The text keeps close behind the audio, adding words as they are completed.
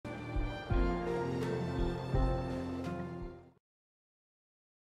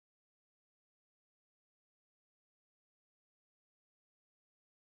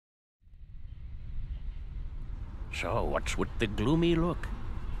So, what's with the gloomy look?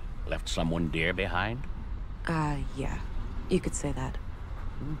 Left someone dear behind? Yeah. You could say that.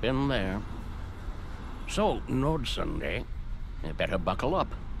 Been there. So, Nordson, eh? You better buckle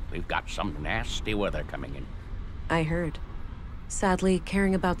up. We've got some nasty weather coming in. I heard. Sadly,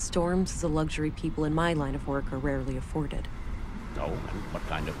 caring about storms is a luxury people in my line of work are rarely afforded. Oh, and what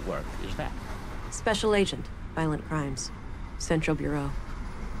kind of work is that? Special Agent, Violent Crimes. Central Bureau.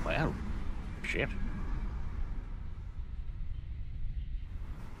 Well, shit.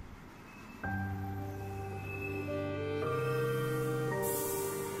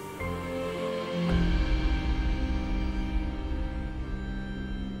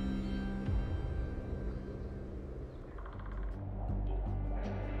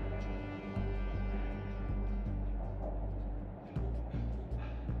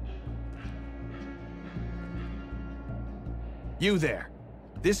 You there.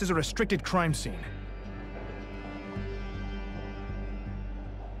 This is a restricted crime scene.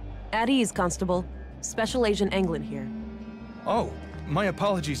 At ease, Constable. Special Agent Englund here. Oh, my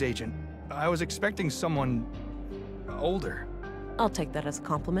apologies, Agent. I was expecting someone... older. I'll take that as a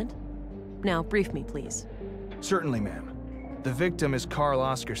compliment. Now, brief me, please. Certainly, ma'am. The victim is Carl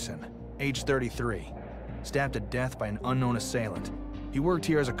Oscarson, age 33. Stabbed to death by an unknown assailant. He worked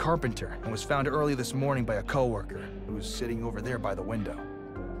here as a carpenter and was found early this morning by a coworker who was sitting over there by the window.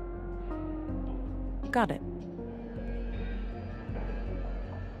 Got it.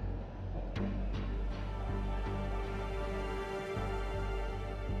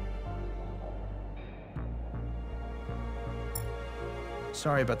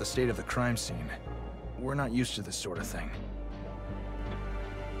 Sorry about the state of the crime scene. We're not used to this sort of thing.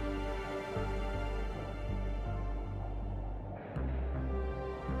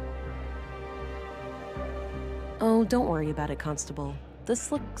 Oh, don't worry about it, Constable.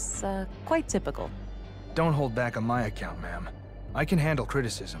 This looks, quite typical. Don't hold back on my account, ma'am. I can handle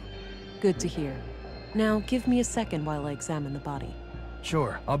criticism. Good to hear. Now, give me a second while I examine the body.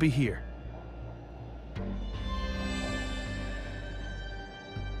 Sure, I'll be here.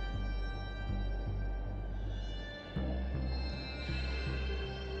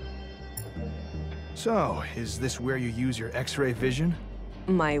 So, is this where you use your X-ray vision?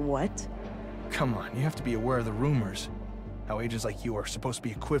 My what? Come on, you have to be aware of the rumors. How agents like you are supposed to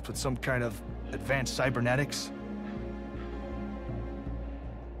be equipped with some kind of advanced cybernetics.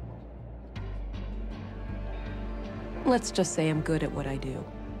 Let's just say I'm good at what I do.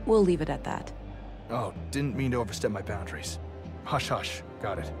 We'll leave it at that. Oh, didn't mean to overstep my boundaries. Hush, hush.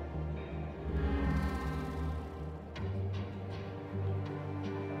 Got it.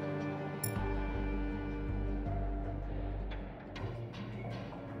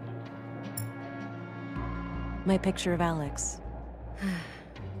 My picture of Alex.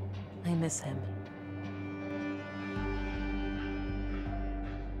 I miss him.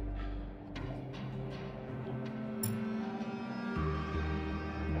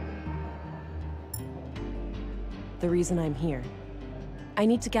 The reason I'm here. I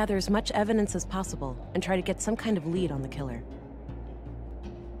need to gather as much evidence as possible and try to get some kind of lead on the killer.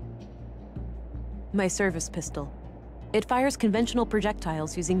 My service pistol. It fires conventional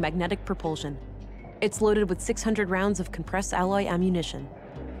projectiles using magnetic propulsion. It's loaded with 600 rounds of compressed alloy ammunition.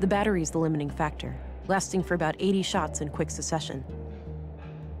 The battery's the limiting factor, lasting for about 80 shots in quick succession.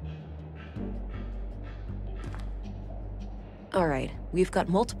 All right, we've got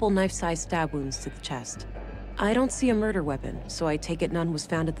multiple knife-sized stab wounds to the chest. I don't see a murder weapon, so I take it none was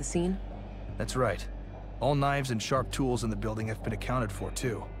found at the scene? That's right. All knives and sharp tools in the building have been accounted for,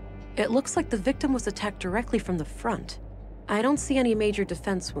 too. It looks like the victim was attacked directly from the front. I don't see any major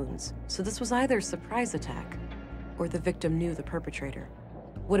defense wounds, so this was either a surprise attack, or the victim knew the perpetrator.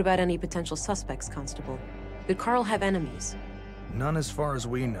 What about any potential suspects, Constable? Did Carl have enemies? None as far as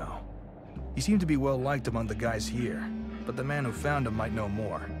we know. He seemed to be well liked among the guys here, but the man who found him might know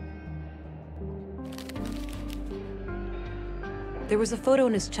more. There was a photo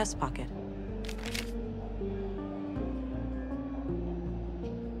in his chest pocket.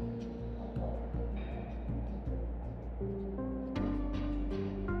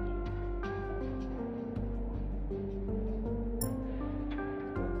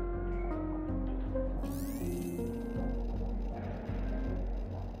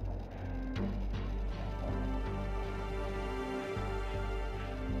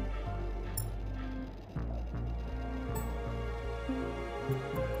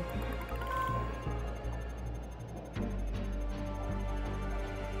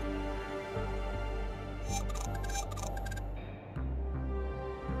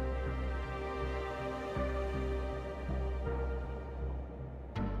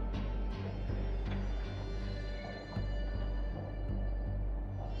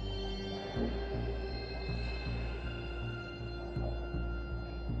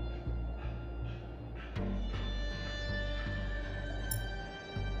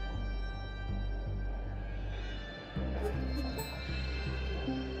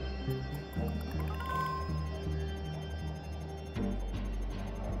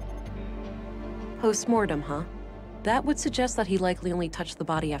 Post-mortem, huh? That would suggest that he likely only touched the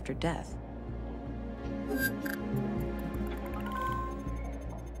body after death.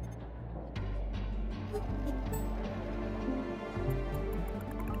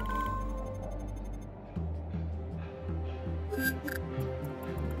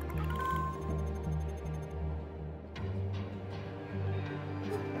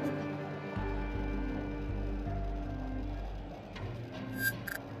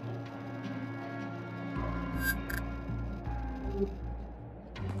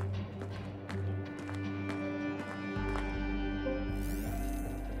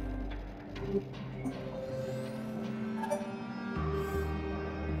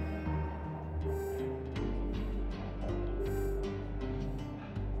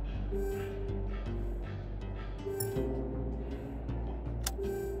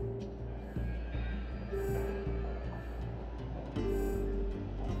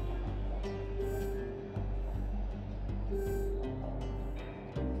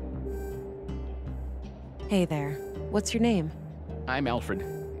 Hey there. What's your name? I'm Alfred,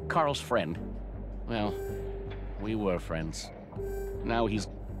 Carl's friend. Well, we were friends. Now he's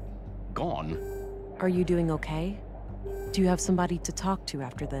gone. Are you doing okay? Do you have somebody to talk to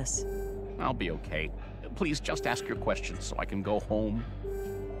after this? I'll be okay. Please just ask your questions so I can go home.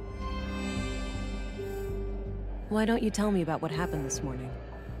 Why don't you tell me about what happened this morning?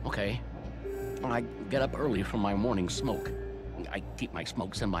 Okay. I get up early from my morning smoke. I keep my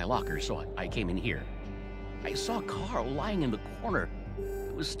smokes in my locker, so I came in here. I saw Carl lying in the corner.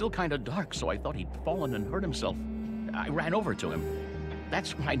 It was still kind of dark, so I thought he'd fallen and hurt himself. I ran over to him.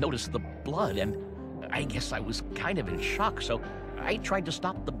 That's when I noticed the blood, and I guess I was kind of in shock, so I tried to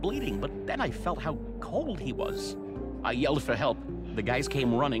stop the bleeding, but then I felt how cold he was. I yelled for help. The guys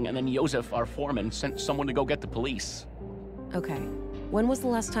came running, and then Josef, our foreman, sent someone to go get the police. Okay. When was the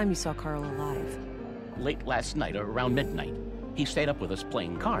last time you saw Carl alive? Late last night, around midnight. He stayed up with us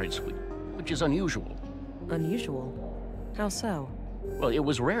playing cards, which is unusual. Unusual? How so? Well, it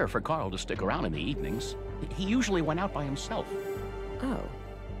was rare for Carl to stick around in the evenings. He usually went out by himself. Oh.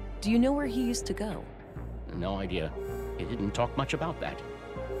 Do you know where he used to go? No idea. He didn't talk much about that.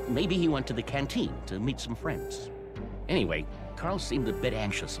 Maybe he went to the canteen to meet some friends. Anyway, Carl seemed a bit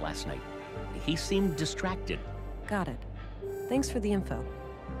anxious last night. He seemed distracted. Got it. Thanks for the info.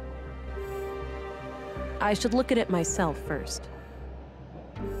 I should look at it myself first.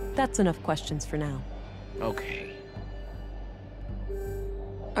 That's enough questions for now. Okay.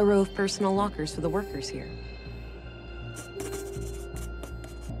 A row of personal lockers for the workers here.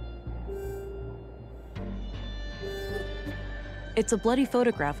 It's a bloody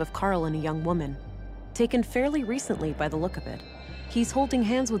photograph of Carl and a young woman, taken fairly recently by the look of it. He's holding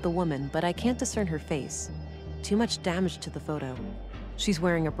hands with the woman, but I can't discern her face. Too much damage to the photo. She's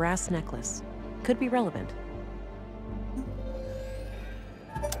wearing a brass necklace. Could be relevant.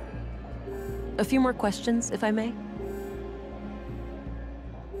 A few more questions, if I may?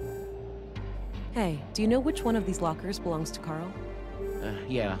 Hey, do you know which one of these lockers belongs to Carl?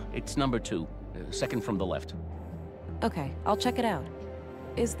 Yeah, it's number 2, second from the left. Okay, I'll check it out.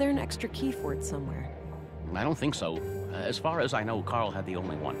 Is there an extra key for it somewhere? I don't think so. As far as I know, Carl had the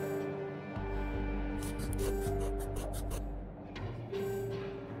only one.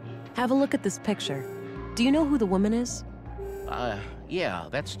 Have a look at this picture. Do you know who the woman is? Yeah,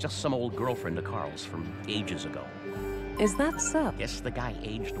 that's just some old girlfriend of Carl's from ages ago. Is that so? Guess the guy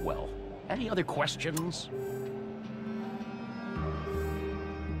aged well. Any other questions?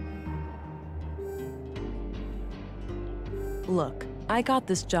 Look, I got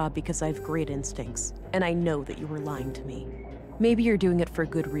this job because I have great instincts, and I know that you were lying to me. Maybe you're doing it for a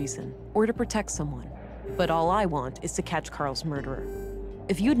good reason, or to protect someone. But all I want is to catch Carl's murderer.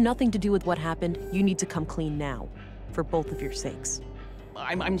 If you had nothing to do with what happened, you need to come clean now, for both of your sakes.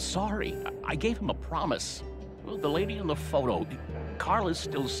 I'm sorry. I gave him a promise. Well, the lady in the photo, Carl is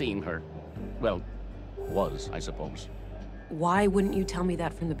still seeing her. Well, was, I suppose. Why wouldn't you tell me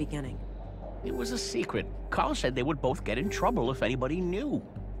that from the beginning? It was a secret. Carl said they would both get in trouble if anybody knew.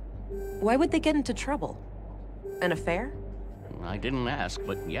 Why would they get into trouble? An affair? I didn't ask,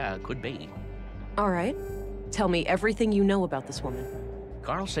 but yeah, it could be. All right. Tell me everything you know about this woman.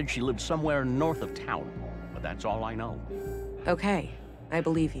 Carl said she lived somewhere north of town, but that's all I know. Okay, I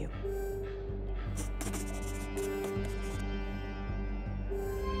believe you.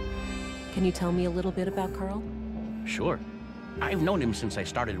 Can you tell me a little bit about Carl? Sure. I've known him since I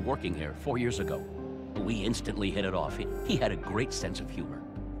started working here 4 years ago. We instantly hit it off. He had a great sense of humor.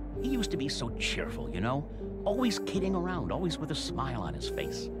 He used to be so cheerful, you know? Always kidding around, always with a smile on his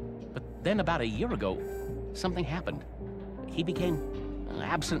face. But then about a year ago, something happened. He became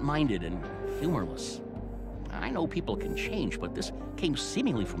absent-minded and humorless. I know people can change, but this came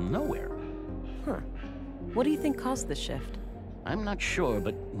seemingly from nowhere. Huh. What do you think caused the shift? I'm not sure,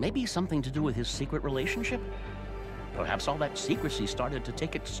 but maybe something to do with his secret relationship? Perhaps all that secrecy started to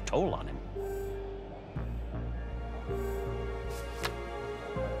take its toll on him.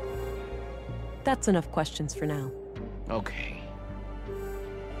 That's enough questions for now. Okay.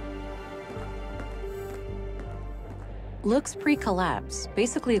 Looks pre-collapse,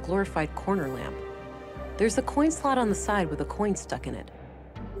 basically a glorified corner lamp. There's a coin slot on the side with a coin stuck in it.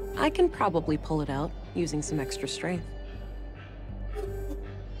 I can probably pull it out, using some extra strength.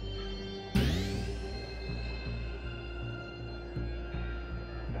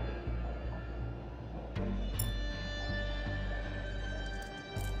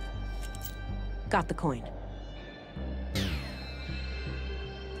 Got the coin.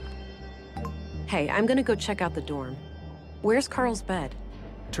 Hey, I'm gonna go check out the dorm. Where's Carl's bed?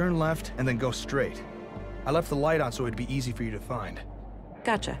 Turn left and then go straight. I left the light on so it'd be easy for you to find.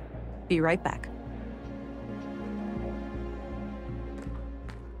 Gotcha. Be right back.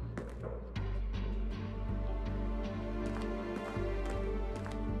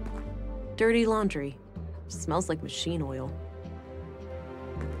 Dirty laundry. Smells like machine oil.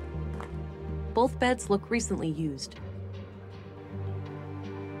 Both beds look recently used.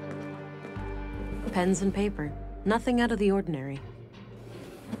 Pens and paper. Nothing out of the ordinary.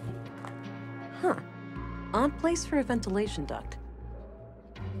 Huh. Odd place for a ventilation duct.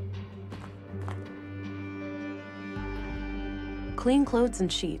 Clean clothes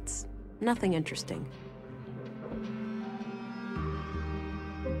and sheets. Nothing interesting.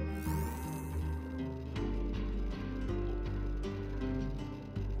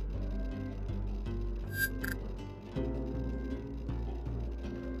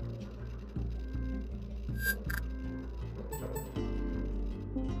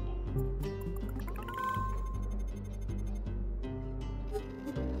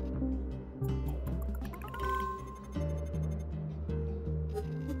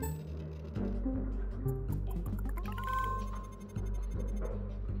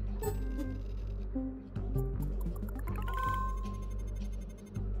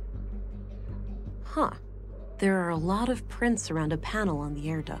 Huh. There are a lot of prints around a panel on the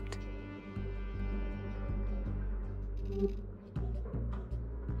air duct.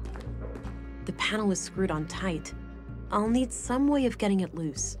 The panel is screwed on tight. I'll need some way of getting it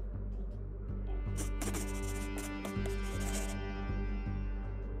loose.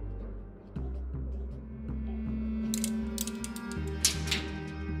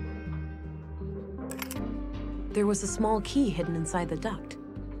 There was a small key hidden inside the duct.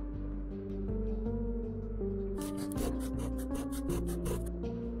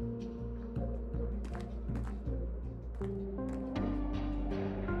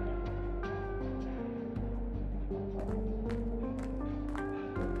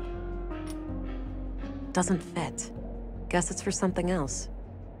 Doesn't fit. Guess it's for something else.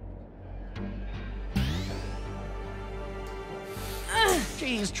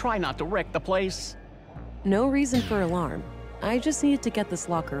 Geez, try not to wreck the place. No reason for alarm. I just needed to get this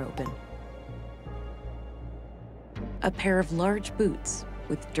locker open. A pair of large boots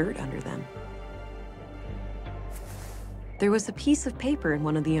with dirt under them. There was a piece of paper in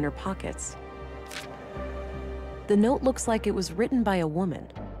one of the inner pockets. The note looks like it was written by a woman.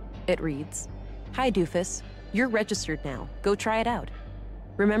 It reads, "Hi, doofus. You're registered now. Go try it out.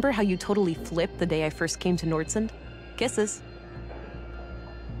 Remember how you totally flipped the day I first came to Nordsund? Kisses."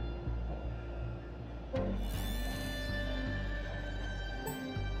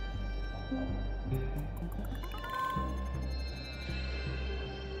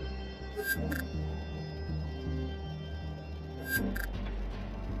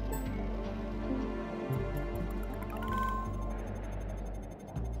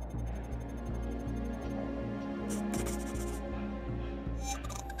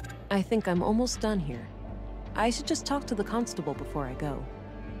 I think I'm almost done here. I should just talk to the constable before I go.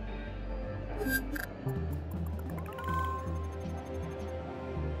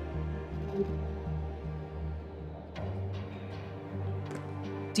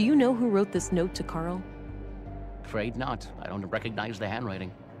 Do you know who wrote this note to Carl? Afraid not. I don't recognize the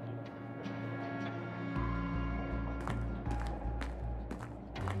handwriting.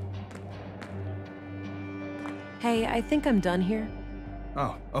 Hey, I think I'm done here.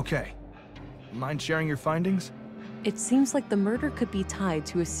 Oh, okay. Mind sharing your findings? It seems like the murder could be tied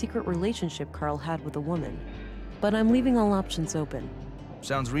to a secret relationship Carl had with a woman, but I'm leaving all options open.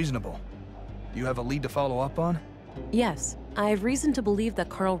 Sounds reasonable. Do you have a lead to follow up on? Yes, I have reason to believe that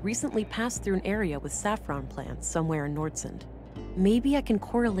Carl recently passed through an area with saffron plants somewhere in Nordsund. Maybe I can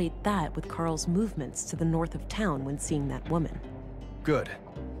correlate that with Carl's movements to the north of town when seeing that woman. Good.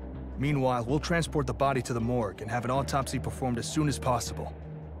 Meanwhile, we'll transport the body to the morgue and have an autopsy performed as soon as possible.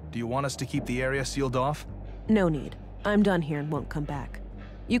 Do you want us to keep the area sealed off? No need. I'm done here and won't come back.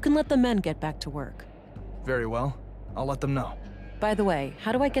 You can let the men get back to work. Very well. I'll let them know. By the way,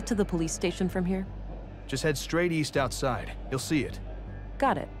 how do I get to the police station from here? Just head straight east outside. You'll see it.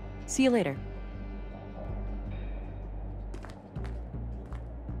 Got it. See you later.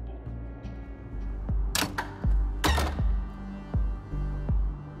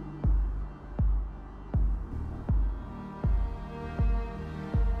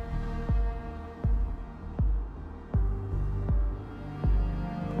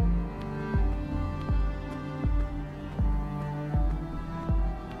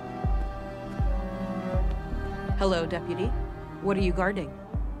 Hello, Deputy. What are you guarding?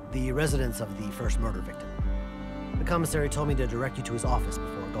 The residence of the first murder victim. The commissary told me to direct you to his office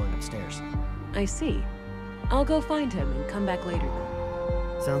before going upstairs. I see. I'll go find him and come back later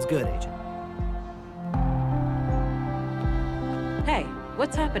then. Sounds good, Agent. Hey,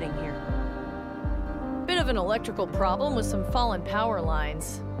 what's happening here? Bit of an electrical problem with some fallen power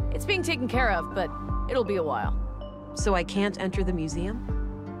lines. It's being taken care of, but it'll be a while. So I can't enter the museum?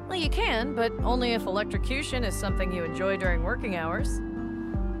 Well, you can, but only if electrocution is something you enjoy during working hours.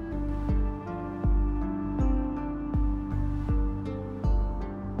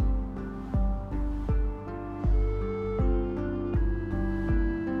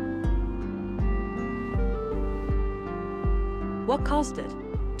 What caused it?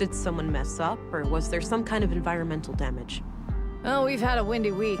 Did someone mess up, or was there some kind of environmental damage? Oh, we've had a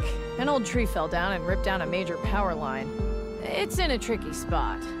windy week. An old tree fell down and ripped down a major power line. It's in a tricky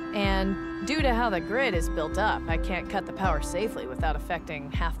spot, and due to how the grid is built up, I can't cut the power safely without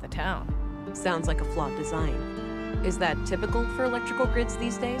affecting half the town. Sounds like a flawed design. Is that typical for electrical grids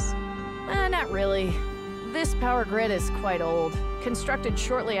these days? Not really. This power grid is quite old, constructed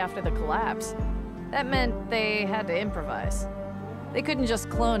shortly after the collapse. That meant they had to improvise. They couldn't just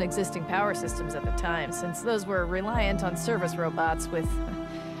clone existing power systems at the time, since those were reliant on service robots with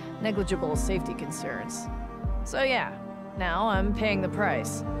negligible safety concerns. So yeah, now I'm paying the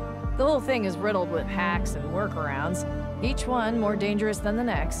price. The whole thing is riddled with hacks and workarounds, each one more dangerous than the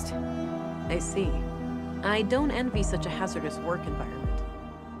next. I see. I don't envy such a hazardous work environment.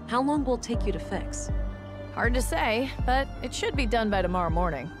 How long will it take you to fix? Hard to say, but it should be done by tomorrow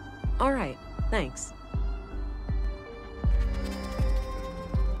morning. All right, thanks.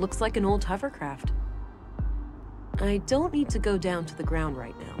 Looks like an old hovercraft. I don't need to go down to the ground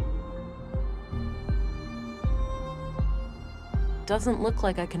right now. Doesn't look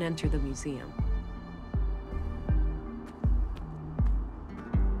like I can enter the museum.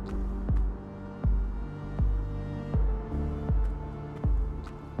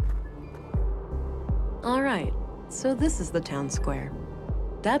 All right, so this is the town square.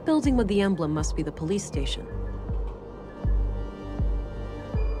 That building with the emblem must be the police station.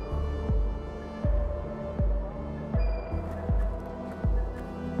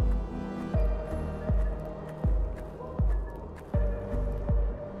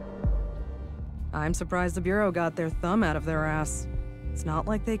 I'm surprised the Bureau got their thumb out of their ass. It's not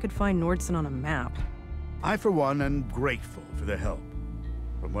like they could find Nordson on a map. I, for one, am grateful for their help.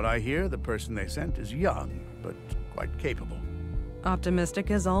 From what I hear, the person they sent is young, but quite capable. Optimistic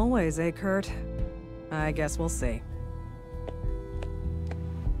as always, eh, Kurt? I guess we'll see.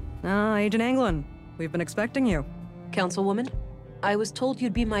 Agent Anglin, we've been expecting you. Councilwoman, I was told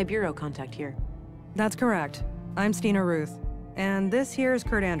you'd be my Bureau contact here. That's correct. I'm Stina Ruth. And this here is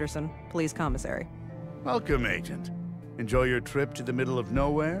Kurt Anderson, police commissary. Welcome, Agent. Enjoy your trip to the middle of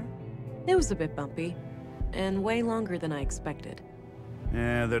nowhere? It was a bit bumpy, and way longer than I expected.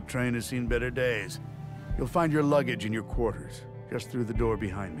 Yeah, that train has seen better days. You'll find your luggage in your quarters, just through the door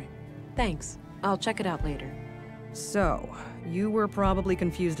behind me. Thanks. I'll check it out later. So, you were probably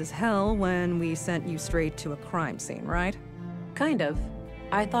confused as hell when we sent you straight to a crime scene, right? Kind of.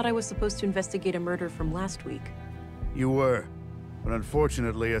 I thought I was supposed to investigate a murder from last week. You were, but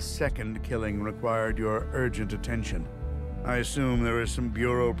unfortunately a second killing required your urgent attention. I assume there are some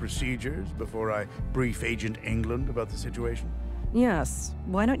Bureau procedures before I brief Agent England about the situation? Yes.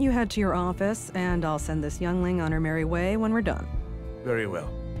 Why don't you head to your office, and I'll send this youngling on her merry way when we're done. Very well.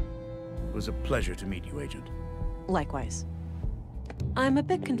 It was a pleasure to meet you, Agent. Likewise. I'm a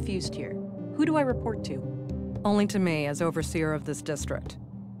bit confused here. Who do I report to? Only to me, as overseer of this district.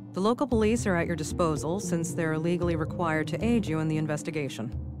 The local police are at your disposal, since they're legally required to aid you in the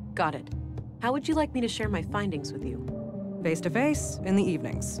investigation. Got it. How would you like me to share my findings with you? Face-to-face, in the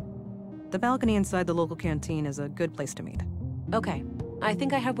evenings. The balcony inside the local canteen is a good place to meet. Okay, I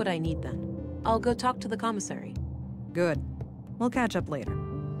think I have what I need then. I'll go talk to the commissary. Good. We'll catch up later.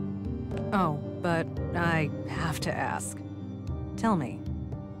 Oh, but I have to ask. Tell me,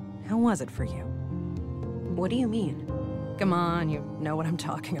 how was it for you? What do you mean? Come on, you know what I'm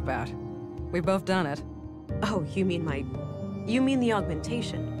talking about. We've both done it. Oh, you mean the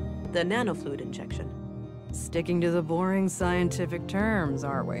augmentation? The nanofluid injection? Sticking to the boring scientific terms,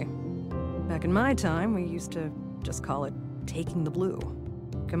 aren't we? Back in my time, we used to just call it taking the blue.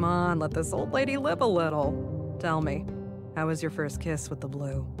 Come on, let this old lady live a little. Tell me, how was your first kiss with the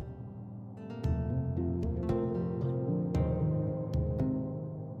blue?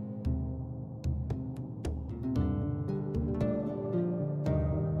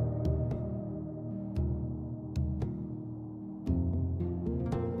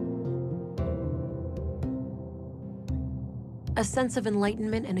 A sense of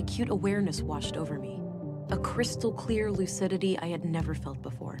enlightenment and acute awareness washed over me. A crystal clear lucidity I had never felt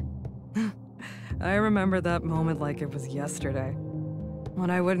before. I remember that moment like it was yesterday. What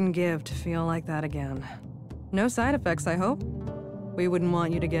I wouldn't give to feel like that again. No side effects, I hope? We wouldn't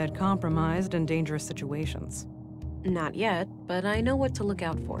want you to get compromised in dangerous situations. Not yet, but I know what to look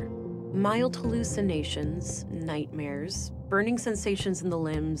out for. Mild hallucinations, nightmares, burning sensations in the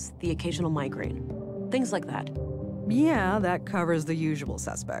limbs, the occasional migraine. Things like that. Yeah, that covers the usual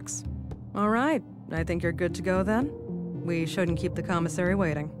suspects. All right, I think you're good to go then. We shouldn't keep the commissary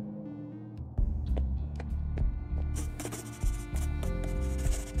waiting.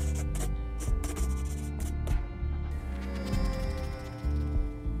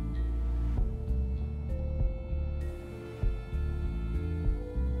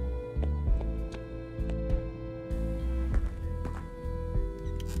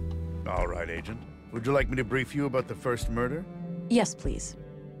 All right, Agent. Would you like me to brief you about the first murder? Yes, please.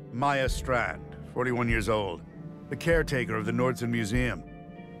 Maya Strand, 41 years old, the caretaker of the Nordson Museum.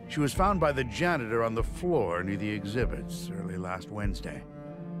 She was found by the janitor on the floor near the exhibits early last Wednesday.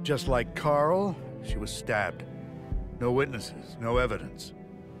 Just like Carl, she was stabbed. No witnesses, no evidence.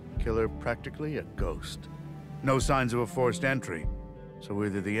 Killer practically a ghost. No signs of a forced entry, so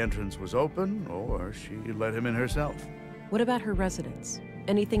either the entrance was open or she let him in herself. What about her residence?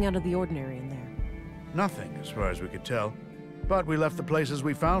 Anything out of the ordinary in there? Nothing, as far as we could tell. But we left the place as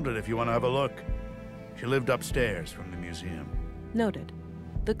we found it if you want to have a look. She lived upstairs from the museum. Noted.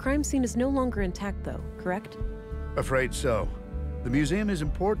 The crime scene is no longer intact, though, correct? Afraid so. The museum is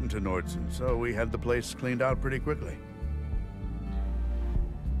important to Nordson, so we had the place cleaned out pretty quickly.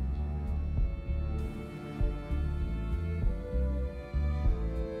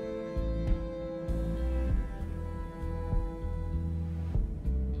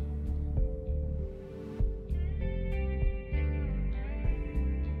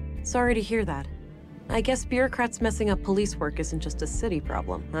 Sorry to hear that. I guess bureaucrats messing up police work isn't just a city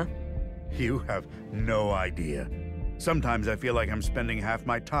problem, huh? You have no idea. Sometimes I feel like I'm spending half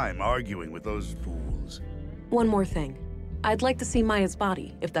my time arguing with those fools. One more thing. I'd like to see Maya's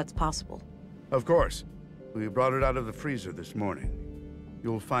body, if that's possible. Of course. We brought it out of the freezer this morning.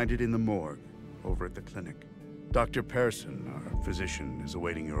 You'll find it in the morgue, over at the clinic. Dr. Pearson, our physician, is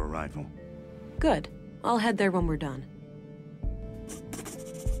awaiting your arrival. Good. I'll head there when we're done.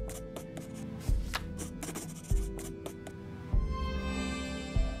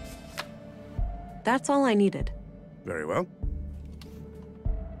 That's all I needed. Very well.